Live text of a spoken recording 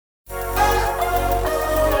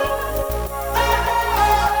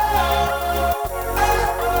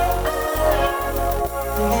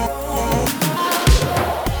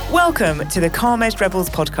Welcome to the Calm-Edged Rebels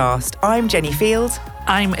podcast. I'm Jenny Field.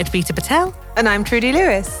 I'm Advita Patel. And I'm Trudy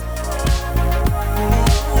Lewis.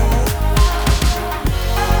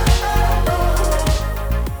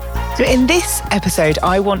 So in this episode,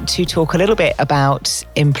 I want to talk a little bit about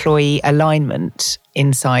employee alignment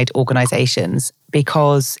inside organisations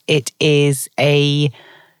because it is a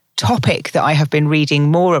topic that I have been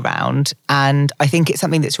reading more around, and I think it's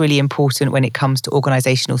something that's really important when it comes to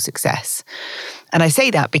organisational success. And I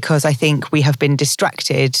say that because I think we have been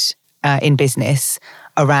distracted in business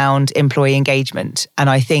around employee engagement. And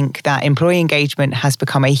I think that employee engagement has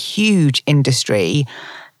become a huge industry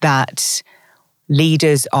that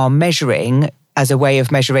leaders are measuring as a way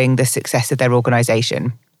of measuring the success of their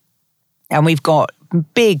organisation. And we've got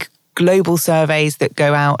big global surveys that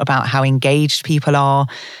go out about how engaged people are.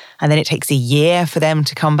 And then it takes a year for them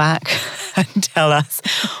to come back and tell us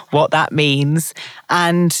what that means.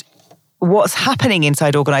 And what's happening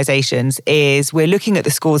inside organisations is we're looking at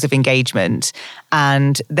the scores of engagement,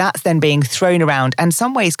 and that's then being thrown around and in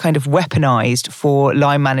some ways kind of weaponised for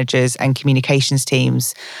line managers and communications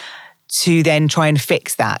teams to then try and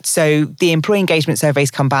fix that. So the employee engagement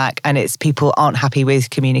surveys come back and it's people aren't happy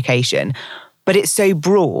with communication. But it's so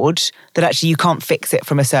broad that actually you can't fix it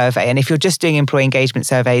from a survey. And if you're just doing employee engagement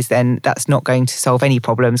surveys, then that's not going to solve any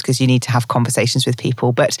problems because you need to have conversations with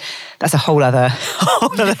people. But that's a whole other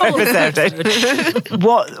episode.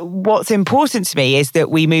 What's important to me is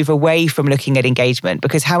that we move away from looking at engagement,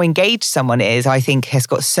 because how engaged someone is, I think, has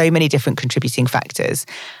got so many different contributing factors.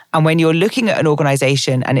 And when you're looking at an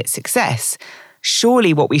organisation and its success,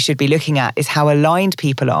 surely what we should be looking at is how aligned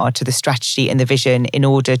people are to the strategy and the vision in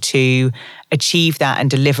order to achieve that and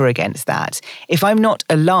deliver against that. If I'm not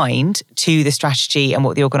aligned to the strategy and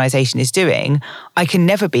what the organisation is doing, I can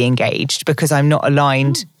never be engaged because I'm not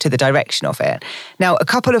aligned to the direction of it. Now, a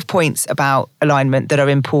couple of points about alignment that are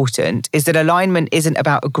important is that alignment isn't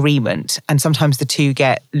about agreement, and sometimes the two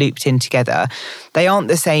get looped in together. They aren't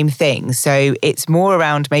the same thing. So it's more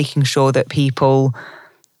around making sure that people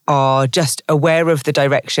are just aware of the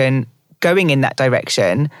direction, going in that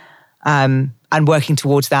direction, and working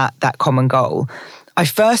towards that common goal. I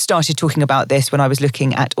first started talking about this when I was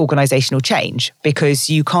looking at organisational change, because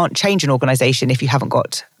you can't change an organisation if you haven't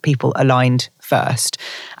got people aligned first.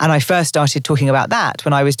 And I first started talking about that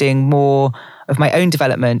when I was doing more of my own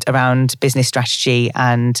development around business strategy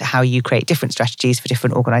and how you create different strategies for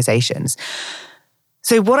different organisations.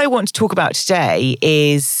 So what I want to talk about today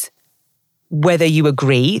is whether you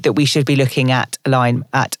agree that we should be looking at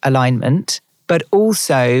alignment, but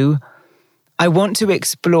also I want to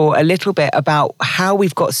explore a little bit about how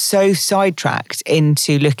we've got so sidetracked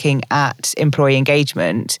into looking at employee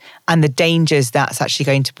engagement and the dangers that's actually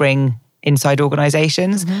going to bring inside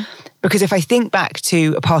organisations. Mm-hmm. Because if I think back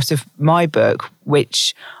to a part of my book,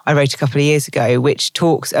 which I wrote a couple of years ago, which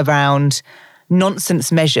talks around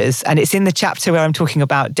nonsense measures. And it's in the chapter where I'm talking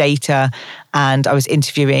about data. And I was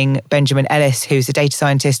interviewing Benjamin Ellis, who's a data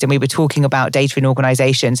scientist, and we were talking about data in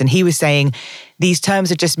organizations. And he was saying, these terms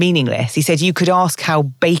are just meaningless. He said, you could ask how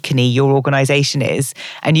bacony your organization is,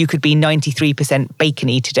 and you could be 93%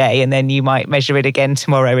 bacony today, and then you might measure it again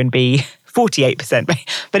tomorrow and be 48%.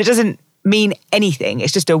 But it doesn't mean anything.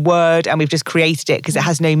 It's just a word, and we've just created it because it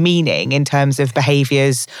has no meaning in terms of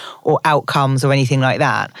behaviors or outcomes or anything like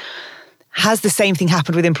that. Has the same thing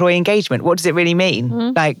happened with employee engagement? What does it really mean?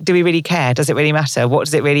 Mm-hmm. Like, do we really care? Does it really matter? What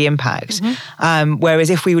does it really impact? Mm-hmm. Whereas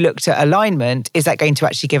if we looked at alignment, is that going to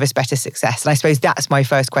actually give us better success? And I suppose that's my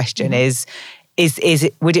first question is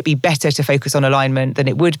would it be better to focus on alignment than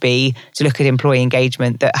it would be to look at employee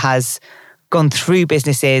engagement that has gone through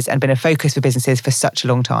businesses and been a focus for businesses for such a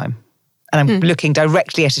long time? And I'm looking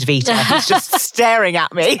directly at Advita, who's just staring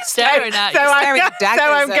at me. Staring at you. So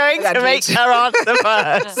I'm going to make her answer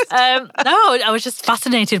first. No, I was just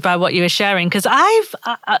fascinated by what you were sharing, because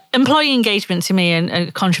employee engagement to me, and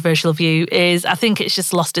a controversial view, is I think it's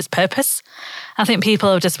just lost its purpose. I think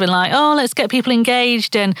people have just been like, oh, let's get people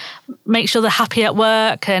engaged and make sure they're happy at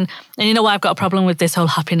work. And you know, I've got a problem with this whole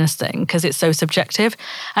happiness thing because it's so subjective.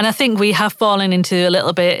 And I think we have fallen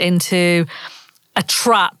into a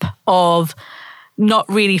trap of not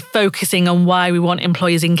really focusing on why we want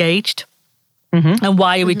employees engaged. Mm-hmm. And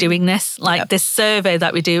why are we doing this? Like this survey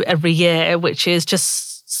that we do every year, which is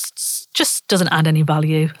just just doesn't add any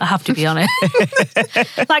value. I have to be honest.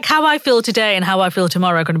 Like how I feel today and how I feel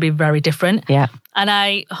tomorrow are going to be very different. Yeah. And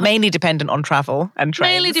I mainly dependent on travel and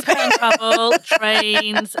trains. Mainly dependent on travel,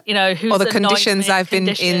 trains, who's or the conditions I've been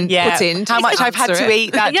put in. How much I've had to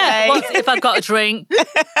eat that day. If I've got a drink,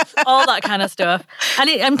 all that kind of stuff.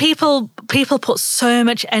 And people put so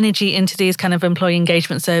much energy into these kind of employee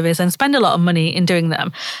engagement surveys and spend a lot of money in doing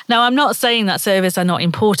them. Now, I'm not saying that surveys are not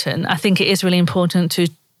important. I think it is really important to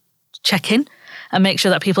check in and make sure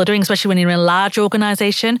that people are doing, especially when you're in a large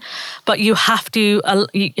organisation. But you have to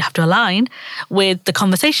align with the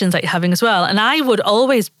conversations that you're having as well. And I would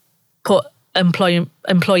always put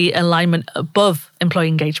employee alignment above employee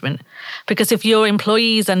engagement, because if your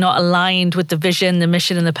employees are not aligned with the vision, the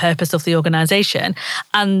mission, and the purpose of the organisation,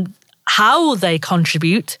 and how they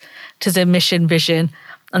contribute to the mission, vision,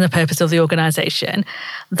 and the purpose of the organisation,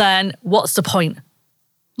 then what's the point?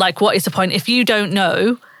 Like, what is the point if you don't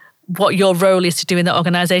know what your role is to do in the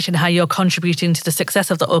organisation, how you're contributing to the success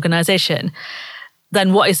of the organisation?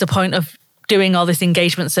 Then what is the point of doing all this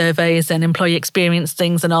engagement surveys and employee experience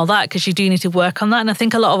things and all that? Because you do need to work on that. And I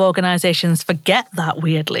think a lot of organisations forget that,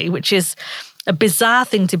 weirdly, which is a bizarre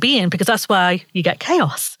thing to be in, because that's why you get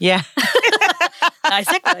chaos. Yeah. Nice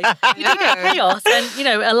segue. You do get chaos. And,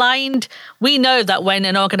 aligned, we know that when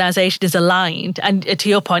an organisation is aligned, and to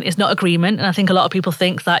your point, it's not agreement. And I think a lot of people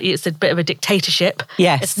think that it's a bit of a dictatorship.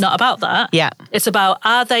 Yes. It's not about that. Yeah. It's about,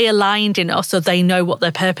 are they aligned enough so they know what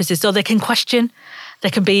their purpose is, so they can question.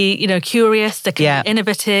 They can be, curious. They can be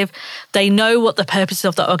innovative. They know what the purpose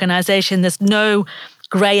of the organisation. There's no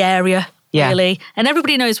grey area, really. And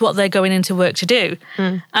everybody knows what they're going into work to do.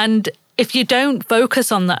 And if you don't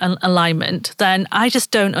focus on that alignment, then I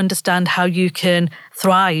just don't understand how you can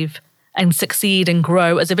thrive and succeed and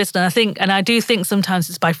grow as a business. And I do think sometimes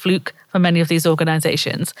it's by fluke for many of these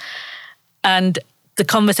organisations. And the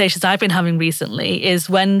conversations I've been having recently is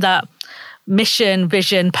when that mission,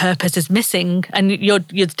 vision, purpose is missing, and your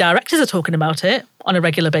directors are talking about it on a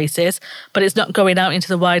regular basis, but it's not going out into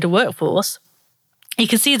the wider workforce, you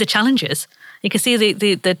can see the challenges. You can see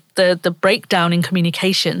the breakdown in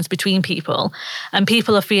communications between people, and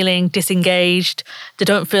people are feeling disengaged. They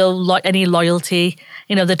don't feel any loyalty.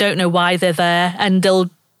 They don't know why they're there, and they'll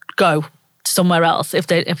go somewhere else if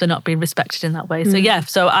they're not being respected in that way.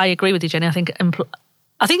 So I agree with you, Jenny. I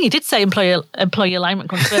think you did say employee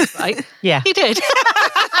alignment comes first, right? Yeah, you did.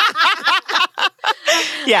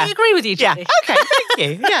 Yeah, I agree with you, Judy. Yeah, okay, thank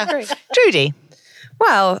you. Yeah, Trudy.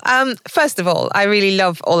 Well, first of all, I really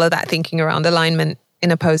love all of that thinking around alignment in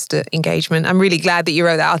opposed to engagement. I'm really glad that you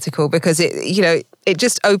wrote that article, because it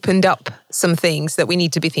just opened up some things that we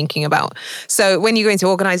need to be thinking about. So when you go into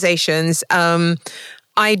organizations,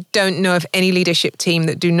 I don't know of any leadership team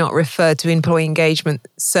that do not refer to employee engagement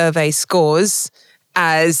survey scores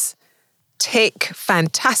as tick,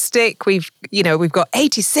 fantastic. We've got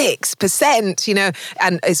 86%,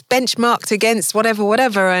 and it's benchmarked against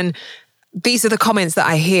whatever. And these are the comments that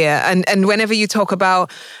I hear. And whenever you talk about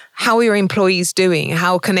how are your employees doing,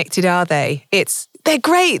 how connected are they, they're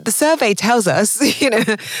great. The survey tells us,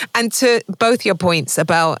 And to both your points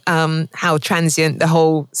about how transient the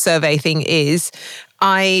whole survey thing is,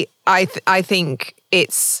 I think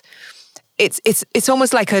it's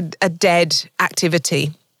almost like a dead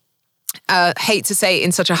activity. Hate to say it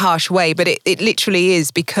in such a harsh way, but it literally is,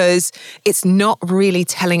 because it's not really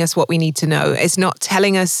telling us what we need to know. It's not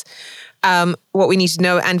telling us what we need to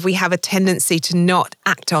know, and we have a tendency to not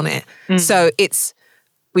act on it. So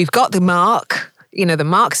we've got the mark, the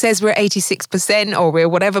mark says we're 86% or we're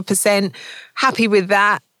whatever percent, happy with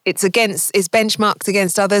that. It's benchmarked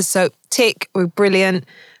against others. So tick, we're brilliant.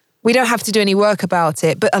 We don't have to do any work about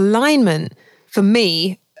it. But alignment, for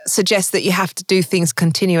me, suggests that you have to do things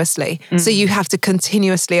continuously. So you have to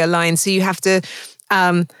continuously align. So you have to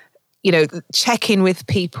check in with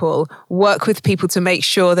people, work with people to make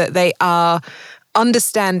sure that they are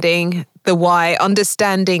understanding the why,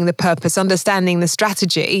 understanding the purpose, understanding the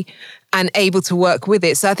strategy, and able to work with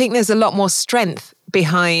it. So I think there's a lot more strength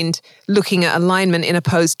behind looking at alignment in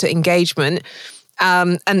opposed to engagement.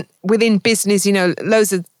 And within business,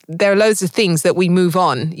 there are loads of things that we move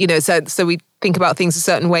on. So we think about things a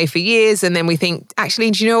certain way for years, and then we think,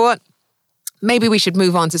 actually, do you know what? Maybe we should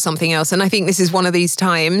move on to something else. And I think this is one of these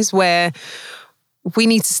times where we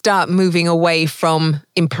need to start moving away from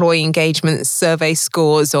employee engagement survey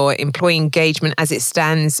scores or employee engagement as it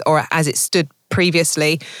stands or as it stood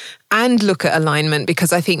previously, and look at alignment,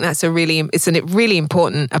 because I think it's a really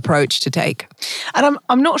important approach to take. And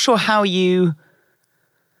I'm not sure how you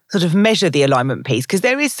sort of measure the alignment piece, because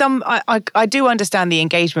there is some, I do understand the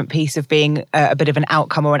engagement piece of being a bit of an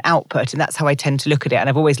outcome or an output, and that's how I tend to look at it. And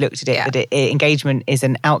I've always looked at it that engagement is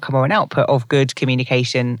an outcome or an output of good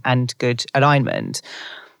communication and good alignment.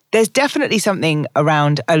 There's definitely something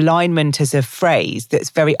around alignment as a phrase that's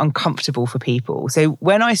very uncomfortable for people. So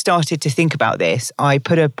when I started to think about this, I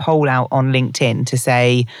put a poll out on LinkedIn to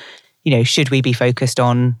say, should we be focused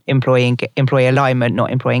on employee alignment,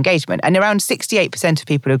 not employee engagement? And around 68% of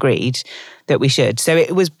people agreed that we should. So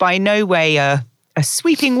it was by no way a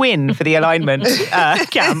sweeping win for the alignment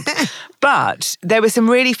camp. But there were some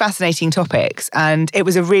really fascinating topics, and it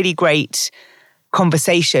was a really great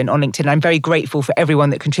conversation on LinkedIn. I'm very grateful for everyone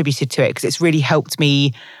that contributed to it, because it's really helped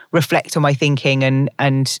me reflect on my thinking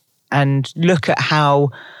and look at how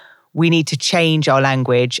we need to change our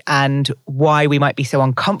language and why we might be so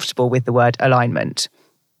uncomfortable with the word alignment.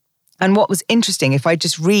 And what was interesting, if I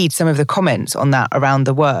just read some of the comments on that around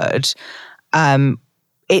the word,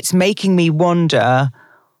 it's making me wonder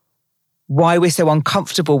why we're so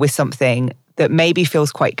uncomfortable with something that maybe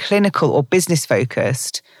feels quite clinical or business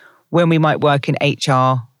focused when we might work in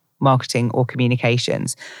HR, marketing, or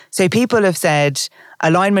communications. So people have said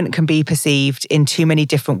alignment can be perceived in too many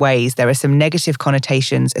different ways. There are some negative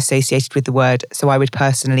connotations associated with the word, so I would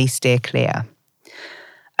personally steer clear.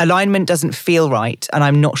 Alignment doesn't feel right, and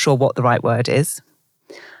I'm not sure what the right word is.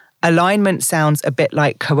 Alignment sounds a bit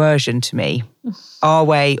like coercion to me, our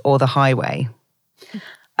way or the highway.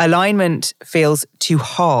 Alignment feels too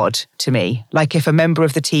hard to me, like if a member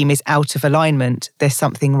of the team is out of alignment, there's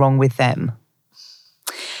something wrong with them.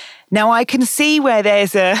 Now, I can see where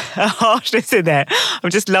there's a harshness in there. I'm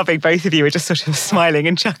just loving both of you are just sort of smiling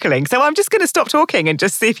and chuckling. So I'm just going to stop talking and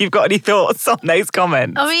just see if you've got any thoughts on those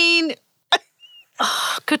comments. I mean,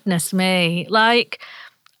 goodness me.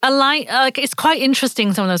 It's quite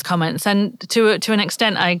interesting, some of those comments. And to an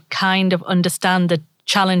extent, I kind of understand the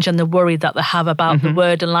challenge and the worry that they have about the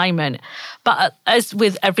word alignment. But as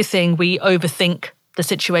with everything, we overthink the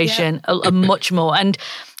situation a much more. And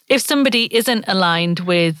if somebody isn't aligned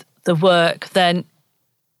with the work, then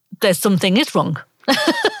there's something is wrong.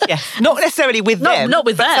 Yes, not necessarily with them. Not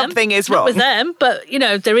with them. Something is wrong. Not with them, but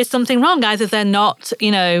there is something wrong. Either they're not,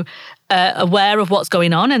 aware of what's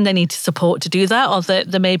going on and they need support to do that, or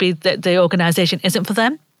that maybe the organisation isn't for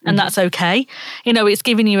them, and that's okay. It's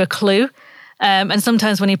giving you a clue. And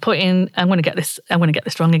sometimes when you put in, I'm going to get this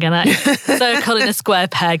wrong again. Circle in a square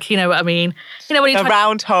peg. You know what I mean? When you a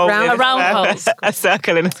round hole, a round hole, a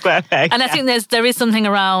circle in a square peg. And I think there is something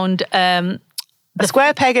around a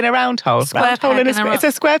square peg in a round hole. It's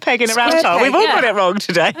a square peg in a round hole. We've all got it wrong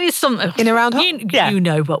today. It's something in a round hole. You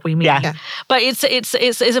know what we mean. Yeah. But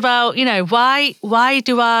it's about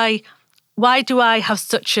why do I have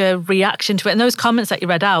such a reaction to it? And those comments that you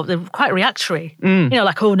read out, they're quite reactionary.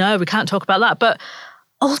 Like, oh no, we can't talk about that. But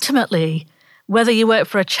ultimately, whether you work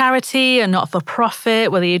for a charity or not for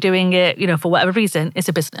profit, whether you're doing it, for whatever reason, it's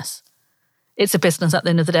a business. It's a business at the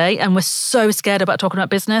end of the day. And we're so scared about talking about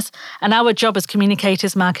business. And our job as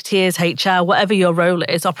communicators, marketeers, HR, whatever your role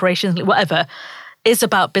is, operations, whatever, is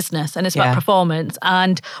about business and it's about performance.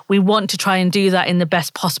 And we want to try and do that in the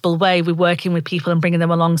best possible way. We're working with people and bringing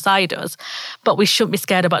them alongside us. But we shouldn't be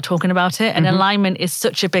scared about talking about it. And alignment is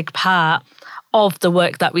such a big part of the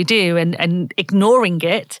work that we do. And ignoring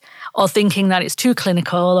it or thinking that it's too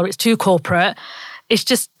clinical or it's too corporate,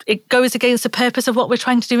 it goes against the purpose of what we're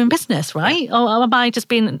trying to do in business, right? Or am I just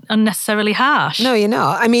being unnecessarily harsh? No, you're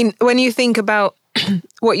not. I mean, when you think about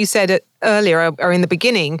what you said earlier or in the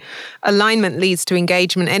beginning, alignment leads to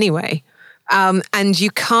engagement anyway. And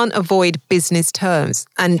you can't avoid business terms.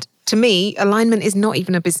 And to me, alignment is not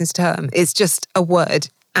even a business term. It's just a word.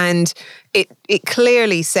 And it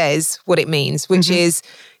clearly says what it means, which is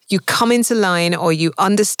you come into line or you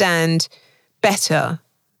understand better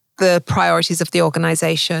the priorities of the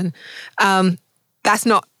organization. That's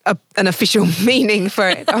not an official meaning for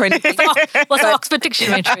it or anything. What's Oxford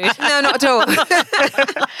Dictionary truth? No, not at all.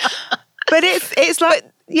 But it's like,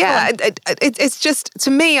 it's just,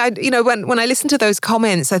 to me, when I listen to those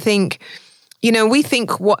comments, I think, we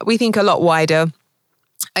think a lot wider.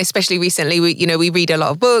 Especially recently, we read a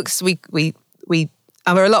lot of books. We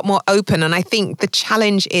are a lot more open, and I think the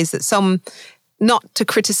challenge is that not to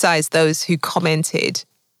criticize those who commented,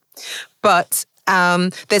 but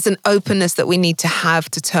there's an openness that we need to have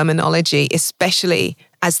to terminology, especially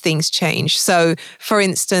as things change. So, for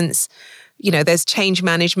instance, there's change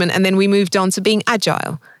management, and then we moved on to being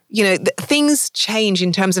agile. Things change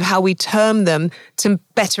in terms of how we term them to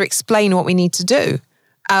better explain what we need to do.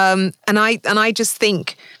 And I just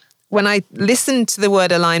think when I listen to the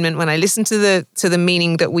word alignment, when I listen to the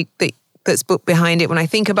meaning that that's put behind it, when I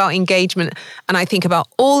think about engagement and I think about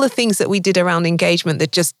all the things that we did around engagement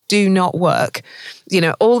that just do not work,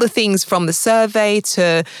 all the things from the survey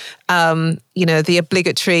to, the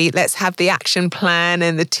obligatory, let's have the action plan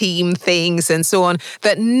and the team things and so on,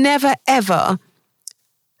 that never ever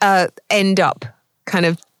end up kind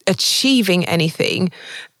of achieving anything.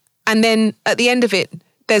 And then at the end of it,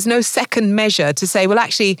 there's no second measure to say, well,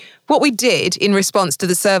 actually, what we did in response to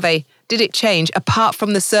the survey, did it change apart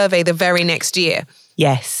from the survey the very next year?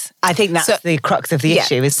 Yes. I think that's the crux of the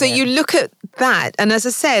issue, isn't it? So you look at that. And as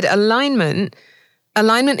I said, alignment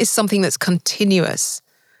is something that's continuous.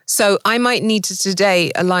 So I might need to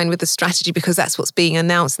today align with the strategy because that's what's being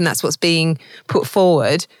announced and that's what's being put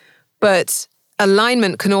forward. But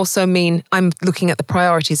alignment can also mean I'm looking at the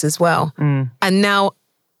priorities as well. And now,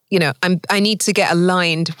 I need to get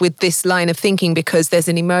aligned with this line of thinking because there's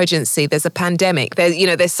an emergency, there's a pandemic,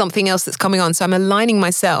 there's something else that's coming on. So I'm aligning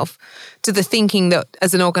myself to the thinking that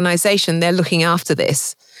as an organization, they're looking after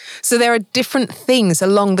this. So there are different things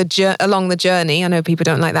along the journey. I know people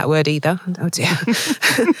don't like that word either. Oh dear.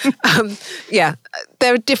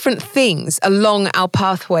 There are different things along our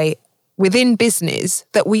pathway within business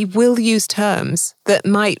that we will use terms that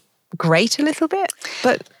might grate a little bit,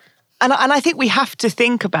 but... And I think we have to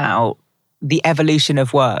think about the evolution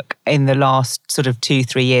of work in the last sort of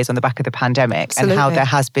 2-3 years on the back of the pandemic. Absolutely. And how there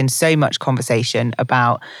has been so much conversation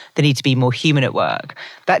about the need to be more human at work.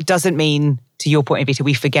 That doesn't mean, to your point, Vita,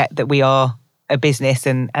 we forget that we are a business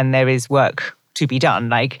and there is work to be done.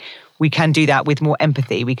 Like, we can do that with more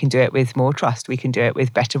empathy. We can do it with more trust. We can do it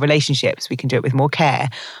with better relationships. We can do it with more care.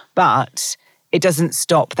 But it doesn't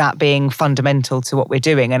stop that being fundamental to what we're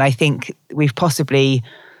doing. And I think we've possibly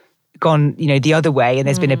gone, the other way, and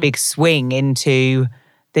there's been a big swing into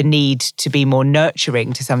the need to be more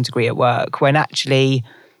nurturing to some degree at work, when actually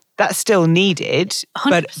that's still needed.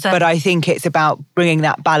 100%. But I think it's about bringing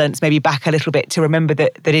that balance maybe back a little bit to remember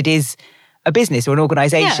that it is a business or an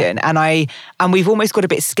organization. Yeah. And we've almost got a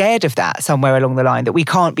bit scared of that somewhere along the line, that we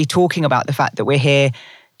can't be talking about the fact that we're here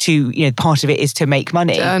to, part of it is to make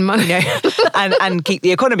money, to earn money. and keep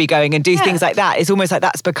the economy going and do things like that. It's almost like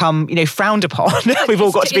that's become, frowned upon. We've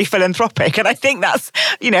all got to be philanthropic. And I think that's,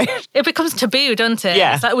 It becomes taboo, doesn't it?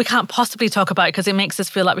 Yeah. It's like we can't possibly talk about it because it makes us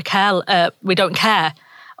feel like we don't care,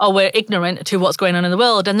 or we're ignorant to what's going on in the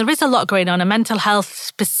world. And there is a lot going on, and mental health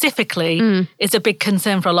specifically is a big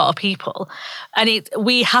concern for a lot of people. And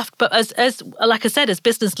but as like I said, as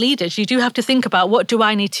business leaders, you do have to think about what do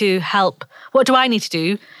I need to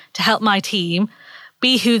do to help my team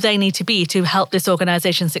be who they need to be to help this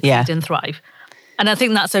organization succeed and thrive. And I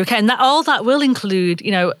think that's okay. And that will include,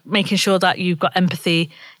 making sure that you've got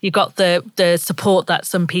empathy, you've got the support that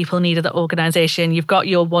some people need at the organization, you've got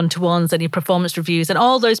your one-to-ones and your performance reviews and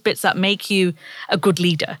all those bits that make you a good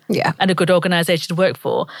leader and a good organization to work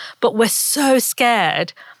for. But we're so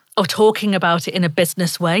scared of talking about it in a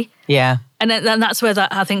business way. Yeah. And that's where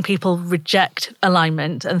I think people reject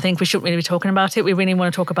alignment and think we shouldn't really be talking about it. We really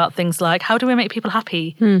want to talk about things like, how do we make people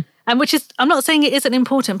happy? And which is, I'm not saying it isn't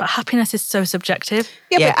important, but happiness is so subjective.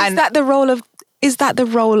 Yeah, but is that the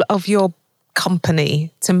role of your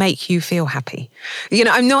company to make you feel happy?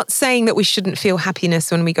 I'm not saying that we shouldn't feel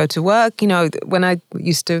happiness when we go to work. When I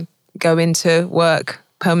used to go into work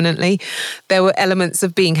permanently, there were elements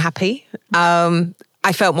of being happy.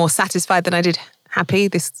 I felt more satisfied than I did happy.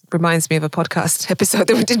 This reminds me of a podcast episode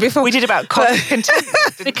that we did before. We did about contentment.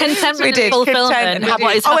 The contentment and fulfillment.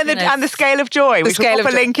 And the scale of joy. We can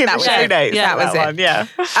pop a link in the show notes. That was it. Yeah.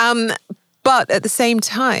 But at the same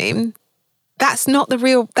time, that's not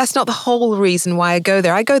the whole reason why I go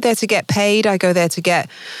there. I go there to get paid. I go there to get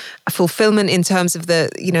a fulfillment in terms of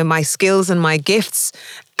my skills and my gifts.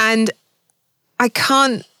 And I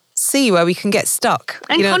can't see where we can get stuck.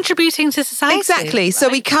 And contributing to society. Exactly. Right? So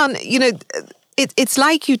we can't, it's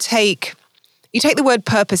like you take the word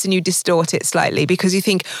purpose and you distort it slightly because you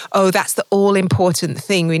think, oh, that's the all-important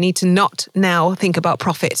thing. We need to not now think about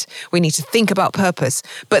profit. We need to think about purpose.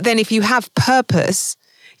 But then if you have purpose,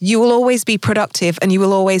 you will always be productive and you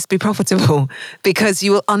will always be profitable because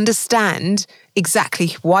you will understand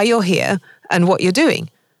exactly why you're here and what you're doing.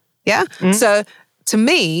 Yeah? Mm-hmm. So to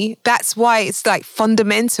me, that's why it's like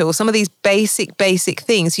fundamental. Some of these basic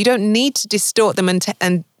things, you don't need to distort them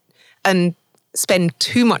and spend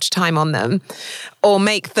too much time on them or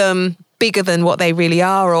make them bigger than what they really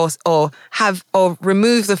are or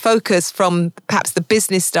remove the focus from perhaps the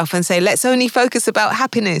business stuff and say, let's only focus about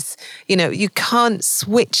happiness. You can't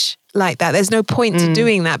switch like that. There's no point to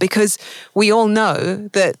doing that because we all know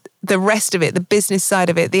that the rest of it, the business side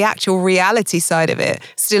of it, the actual reality side of it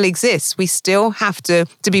still exists. We still have to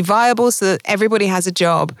be viable so that everybody has a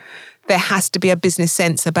job. there has to be a business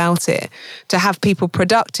sense about it. To have people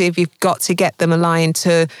productive, you've got to get them aligned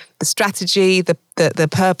to the strategy, the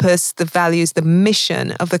purpose, the values, the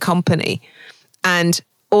mission of the company, and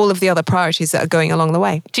all of the other priorities that are going along the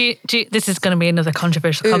way. Do you, this is going to be another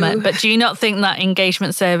controversial comment, but do you not think that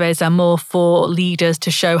engagement surveys are more for leaders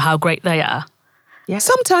to show how great they are? Yeah.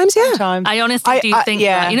 Sometimes, yeah. Sometimes. I honestly do think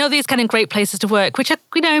that. You know, these kind of great places to work, which are,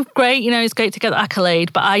 great, it's great to get the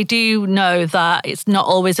accolade, but I do know that it's not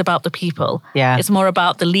always about the people. Yeah. It's more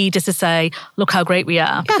about the leaders to say, look how great we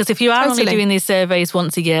are. Because if you are only doing these surveys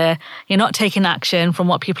once a year, you're not taking action from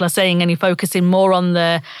what people are saying and you're focusing more on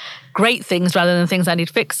the great things rather than things that need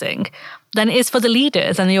fixing, then it is for the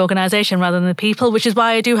leaders and the organisation rather than the people, which is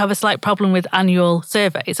why I do have a slight problem with annual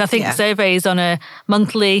surveys. I think surveys on a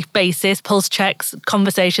monthly basis, pulse checks,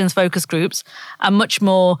 conversations, focus groups are much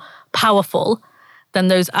more powerful than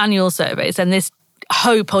those annual surveys and this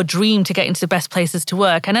hope or dream to get into the best places to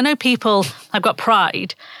work. And I know people have got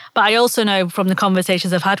pride, but I also know from the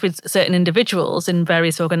conversations I've had with certain individuals in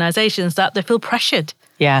various organisations that they feel pressured.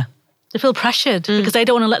 Yeah. They feel pressured because they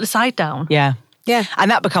don't want to let the side down. Yeah. Yeah.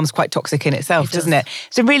 And that becomes quite toxic in itself, doesn't it?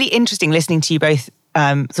 So really interesting listening to you both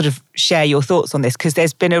sort of share your thoughts on this, because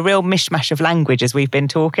there's been a real mishmash of language as we've been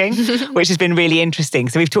talking, which has been really interesting.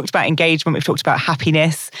 So we've talked about engagement, we've talked about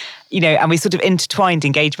happiness, and we sort of intertwined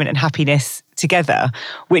engagement and happiness together,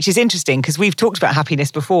 which is interesting because we've talked about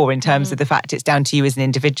happiness before in terms of the fact it's down to you as an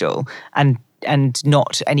individual and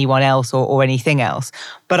not anyone else or anything else.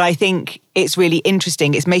 But I think it's really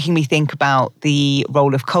interesting. It's making me think about the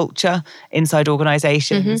role of culture inside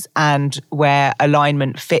organisations and where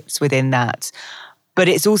alignment fits within that. But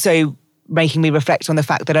it's also making me reflect on the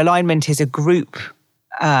fact that alignment is a group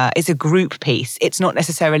piece. It's not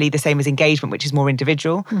necessarily the same as engagement, which is more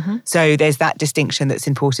individual. So there's that distinction that's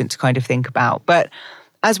important to kind of think about. But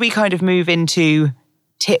as we kind of move into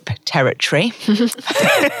tip territory,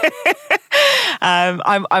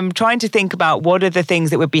 I'm trying to think about what are the things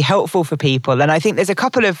that would be helpful for people. And I think there's a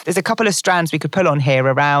couple of strands we could pull on here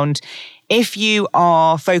around if you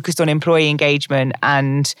are focused on employee engagement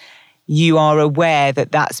and you are aware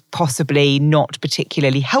that that's possibly not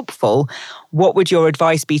particularly helpful, what would your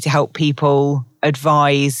advice be to help people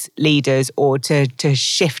advise leaders or to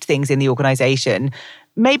shift things in the organisation?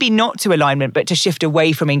 Maybe not to alignment, but to shift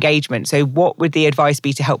away from engagement. So what would the advice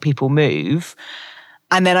be to help people move?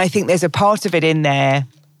 And then I think there's a part of it in there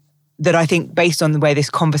that I think, based on the way this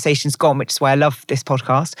conversation's gone, which is why I love this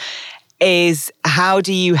podcast, is how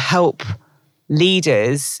do you help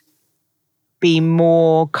leaders be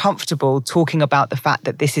more comfortable talking about the fact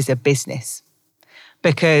that this is a business?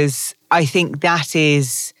 Because I think that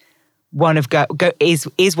is one of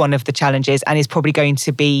the challenges, and is probably going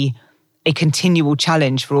to be a continual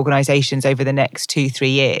challenge for organisations over the next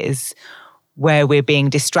 2-3 years, where we're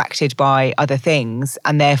being distracted by other things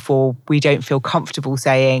and therefore we don't feel comfortable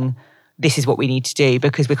saying this is what we need to do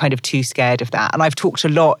because we're kind of too scared of that. And I've talked a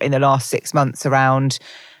lot in the last 6 months around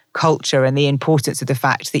culture and the importance of the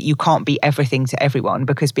fact that you can't be everything to everyone,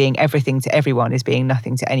 because being everything to everyone is being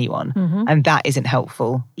nothing to anyone. And that isn't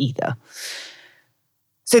helpful either.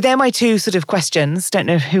 So they're my two sort of questions. Don't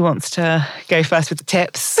know who wants to go first with the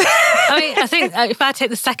tips. I think if I take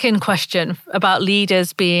the second question about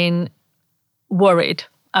leaders being worried,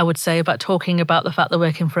 I would say, about talking about the fact they're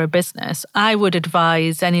working for a business, I would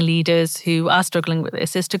advise any leaders who are struggling with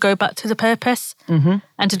this is to go back to the purpose and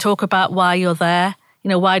to talk about why you're there.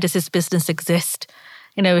 Why does this business exist?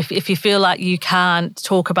 If you feel like you can't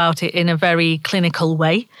talk about it in a very clinical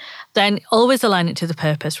way, then always align it to the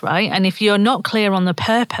purpose, right? And if you're not clear on the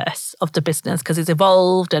purpose of the business because it's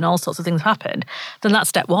evolved and all sorts of things have happened, then that's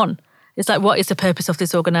step one. It's like, what is the purpose of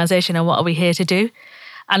this organisation and what are we here to do?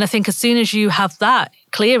 And I think as soon as you have that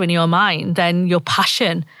clear in your mind, then your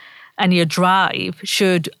passion and your drive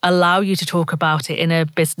should allow you to talk about it in a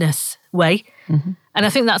business way. And I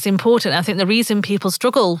think that's important. I think the reason people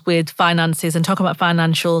struggle with finances and talk about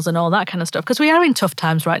financials and all that kind of stuff, because we are in tough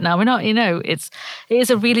times right now. We're not, it is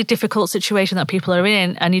a really difficult situation that people are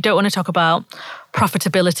in, and you don't want to talk about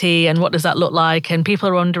profitability and what does that look like, and people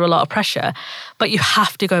are under a lot of pressure, but you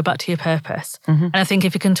have to go back to your purpose. And I think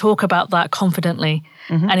if you can talk about that confidently,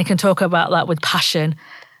 and you can talk about that with passion,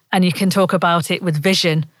 and you can talk about it with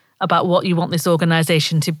vision about what you want this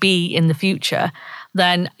organisation to be in the future,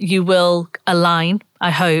 then you will align,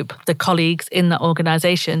 I hope, the colleagues in that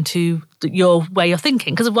organisation to your way of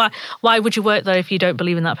thinking. Because why would you work there if you don't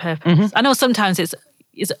believe in that purpose? I know sometimes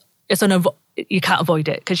you can't avoid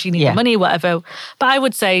it because you need the money, whatever. But I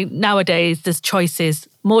would say nowadays there's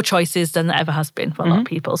more choices than there ever has been for a lot of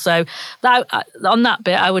people. So on that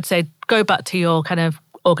bit, I would say go back to your kind of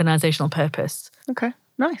organisational purpose. Okay.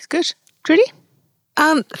 Nice, good. Trudy?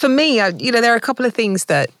 For me, there are a couple of things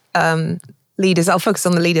that leaders, I'll focus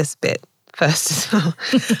on the leaders bit first as well.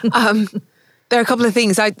 There are a couple of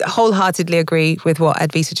things. I wholeheartedly agree with what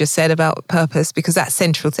Advita just said about purpose, because that's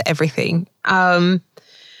central to everything. But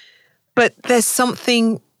there's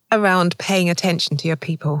something around paying attention to your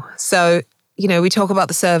people. So, we talk about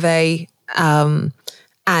the survey and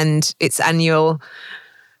it's annual.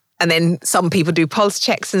 And then some people do pulse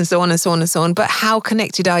checks and so on and so on and so on. But how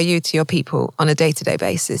connected are you to your people on a day-to-day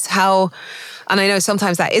basis? And I know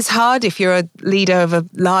sometimes that is hard. If you're a leader of a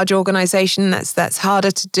large organization, that's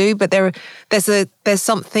harder to do. But there's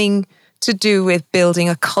something to do with building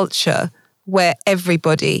a culture where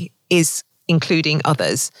everybody is including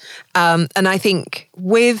others. And I think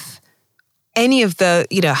with any of the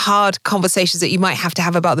hard conversations that you might have to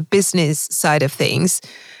have about the business side of things,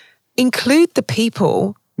 include the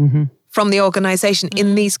people from the organization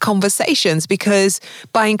in these conversations, because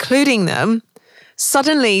by including them,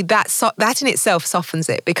 suddenly that in itself softens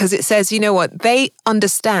it, because it says, you know what, they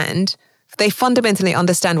fundamentally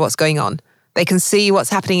understand what's going on. They can see what's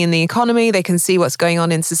happening in the economy. They can see what's going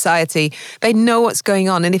on in society. They know what's going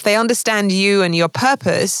on. And if they understand you and your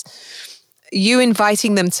purpose, you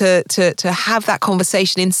inviting them to have that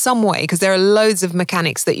conversation in some way, because there are loads of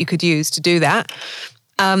mechanics that you could use to do that,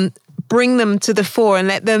 bring them to the fore and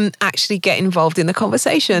let them actually get involved in the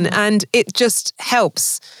conversation. And it just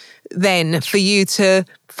helps then for you to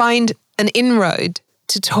find an inroad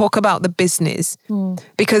to talk about the business.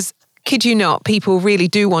 Because, kid you not, people really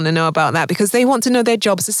do want to know about that, because they want to know their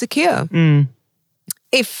jobs are secure.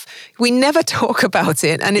 If we never talk about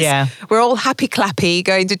it and we're all happy clappy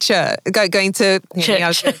going to church, going to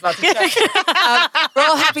church. We're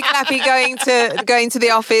all happy clappy going to the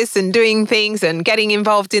office and doing things and getting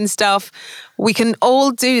involved in stuff. We can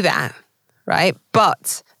all do that, right?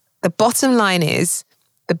 But the bottom line is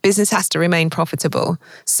the business has to remain profitable.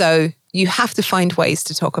 So you have to find ways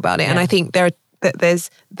to talk about it. And I think there's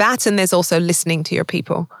that, and there's also listening to your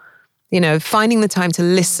people. Finding the time to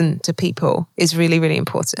listen to people is really, really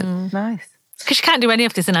important. Nice. Because you can't do any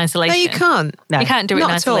of this in isolation. No, you can't. No. You can't do it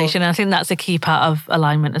in isolation. And I think that's a key part of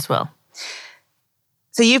alignment as well.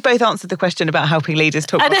 So you've both answered the question about helping leaders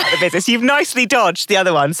talk about the business. You've nicely dodged the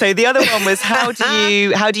other one. So the other one was how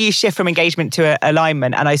do you shift from engagement to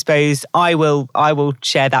alignment? And I suppose I will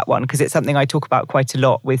share that one, because it's something I talk about quite a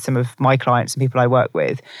lot with some of my clients and people I work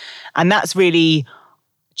with. And that's really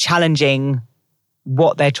challenging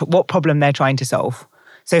what problem they're trying to solve.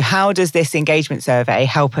 So how does this engagement survey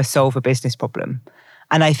help us solve a business problem?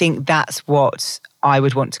 And I think that's what I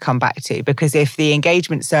would want to come back to, because if the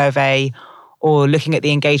engagement survey or looking at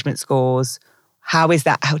the engagement scores,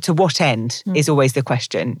 to what end is always the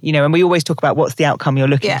question, and we always talk about what's the outcome you're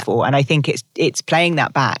looking for. And I think it's playing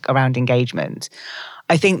that back around engagement.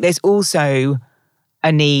 I think there's also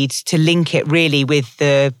a need to link it really with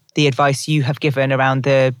the advice you have given around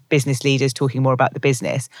the business leaders talking more about the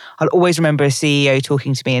business. I'll always remember a CEO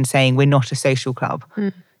talking to me and saying, we're not a social club.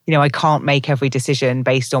 I can't make every decision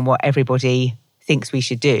based on what everybody thinks we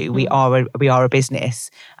should do. We are a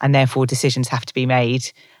business, and therefore decisions have to be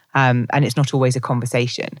made. And it's not always a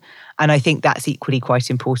conversation. And I think that's equally quite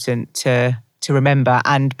important to remember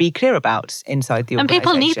and be clear about inside the organisation. And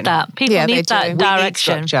people need that. People need that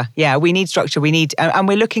direction. We need structure. Yeah, we need structure. We need, and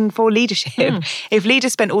we're looking for leadership. If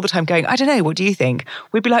leaders spent all the time going, I don't know, what do you think?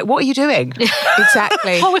 We'd be like, what are you doing?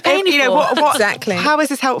 Exactly. What we're paying you for. Exactly. How is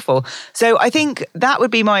this helpful? So I think that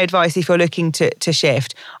would be my advice if you're looking to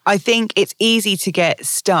shift. I think it's easy to get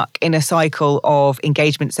stuck in a cycle of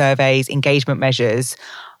engagement surveys, engagement measures.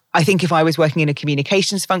 I think if I was working in a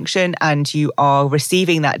communications function and you are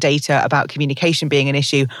receiving that data about communication being an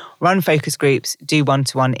issue, run focus groups, do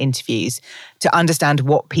one-to-one interviews to understand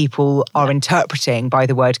what people are interpreting by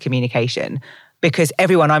the word communication. Because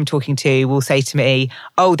everyone I'm talking to will say to me,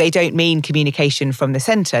 oh, they don't mean communication from the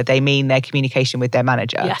centre, they mean their communication with their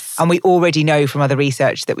manager. Yes. And we already know from other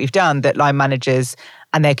research that we've done that line managers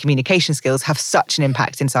and their communication skills have such an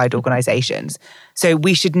impact inside organisations. So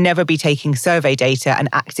we should never be taking survey data and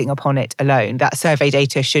acting upon it alone. That survey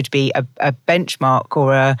data should be a benchmark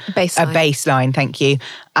or a baseline, thank you,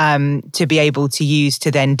 to be able to use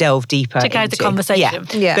to then delve deeper to guide the conversation.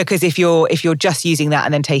 Yeah. Because if you're just using that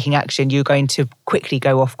and then taking action, you're going to quickly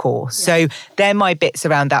go off course. Yeah. So they're my bits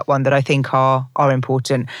around that one that I think are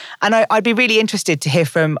important. And I'd be really interested to hear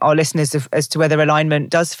from our listeners as to whether alignment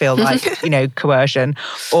does feel like coercion,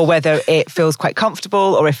 or whether it feels quite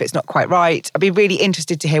comfortable, or if it's not quite right. I'd be really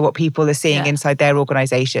interested to hear what people are seeing inside their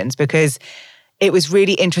organisations, because it was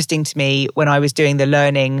really interesting to me when I was doing the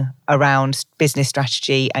learning around business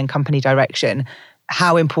strategy and company direction,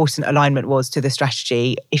 how important alignment was to the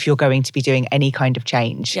strategy if you're going to be doing any kind of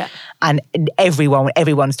change. Yeah. And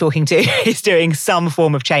everyone's talking to is doing some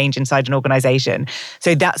form of change inside an organisation.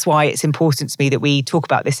 So that's why it's important to me that we talk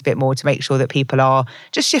about this a bit more to make sure that people are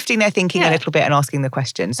just shifting their thinking a little bit and asking the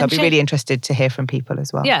questions. So I'd be really interested to hear from people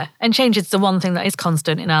as well. Yeah, and change is the one thing that is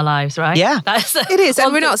constant in our lives, right? Yeah. It is.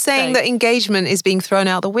 And we're not saying that engagement is being thrown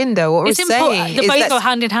out the window. What we're saying they is both go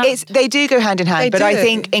hand in hand. They do go hand in hand, but I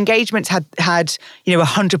think engagement's had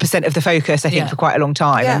 100% of the focus, I think, for quite a long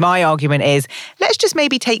time. Yeah. And my argument is, let's just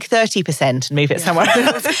maybe take 30% and move it somewhere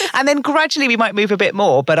else. And then gradually we might move a bit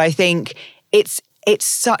more. But I think it's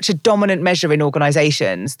such a dominant measure in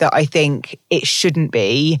organisations that I think it shouldn't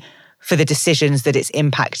be for the decisions that it's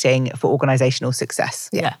impacting for organisational success.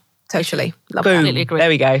 Yeah, totally. Completely agree. There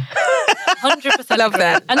we go. 100% love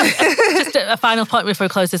that. And just a final point before we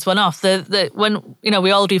close this one off, when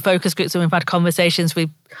we all do focus groups and we've had conversations with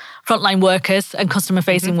frontline workers and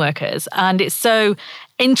customer-facing workers, and it's so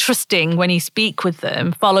interesting when you speak with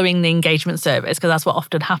them following the engagement surveys, because that's what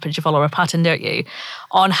often happens. You follow a pattern, don't you,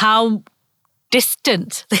 on how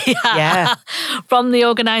distant they are from the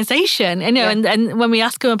organisation. And, and when we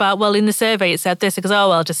ask them about, well, in the survey it said this, it goes, oh,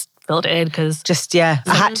 well, just filled it in because I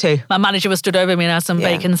had to. My manager was stood over me and had some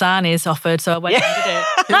bacon sarnies offered, so I went and did it.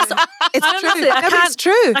 It's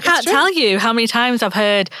true. I can't tell you how many times I've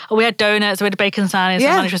heard, we had donuts, we had bacon sarnies,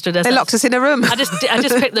 my manager stood there. They locked us in a room. I just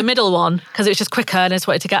picked the middle one because it was just quicker and I just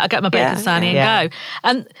wanted to get my bacon sarnie and go.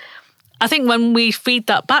 And I think when we feed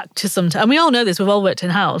that back to and we all know this, we've all worked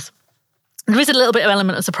in-house, there is a little bit of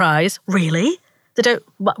element of surprise. Really? They don't,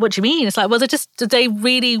 what do you mean? It's like, well, they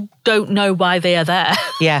really don't know why they are there.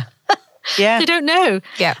 Yeah. Yeah. They don't know.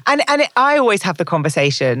 Yeah. And I always have the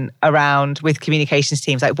conversation around with communications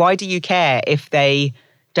teams, like, why do you care if they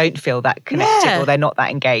don't feel that connected or they're not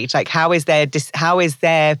that engaged? Like, how is their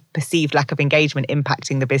perceived lack of engagement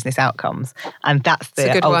impacting the business outcomes? And that's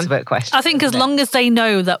the ultimate question. I think as long as they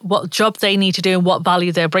know that what job they need to do and what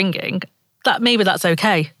value they're bringing, maybe that's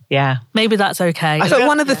okay. Yeah, maybe that's okay. But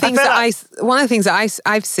one of the things that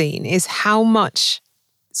I've seen is how much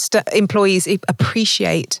employees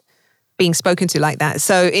appreciate being spoken to like that.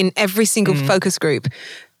 So in every single focus group,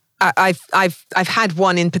 I've had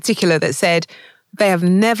one in particular that said they have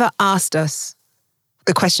never asked us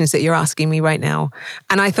the questions that you're asking me right now.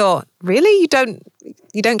 And I thought, really, you don't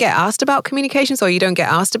get asked about communications, or you don't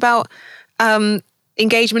get asked about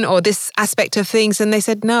engagement or this aspect of things? And they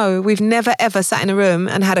said, no, we've never ever sat in a room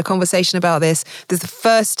and had a conversation about this. This is the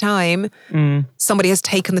first time somebody has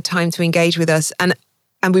taken the time to engage with us,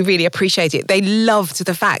 and we really appreciate it. They loved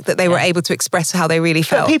the fact that they were able to express how they really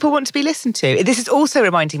felt. But people want to be listened to. This is also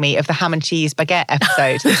reminding me of the ham and cheese baguette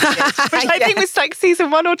episode, which I think was like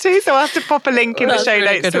season 1 or 2. So I'll have to pop a link in the show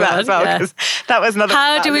notes to that as well, because that was another.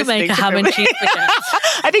 How do we make a ham and cheese baguette?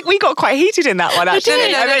 I think we got quite heated in that one,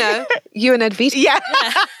 actually. No. You and Edvita. Yeah.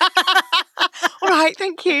 All right,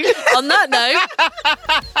 thank you. On that note,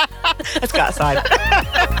 let's go outside.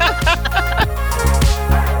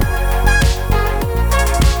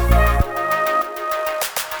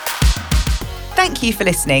 Thank you for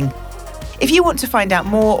listening. If you want to find out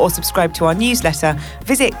more or subscribe to our newsletter,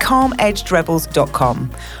 visit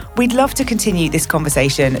calmedgedrebels.com. We'd love to continue this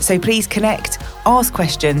conversation, so please connect, ask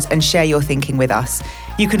questions, and share your thinking with us.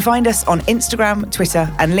 You can find us on Instagram,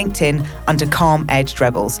 Twitter, and LinkedIn under Calm Edged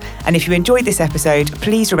Rebels. And if you enjoyed this episode,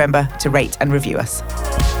 please remember to rate and review us.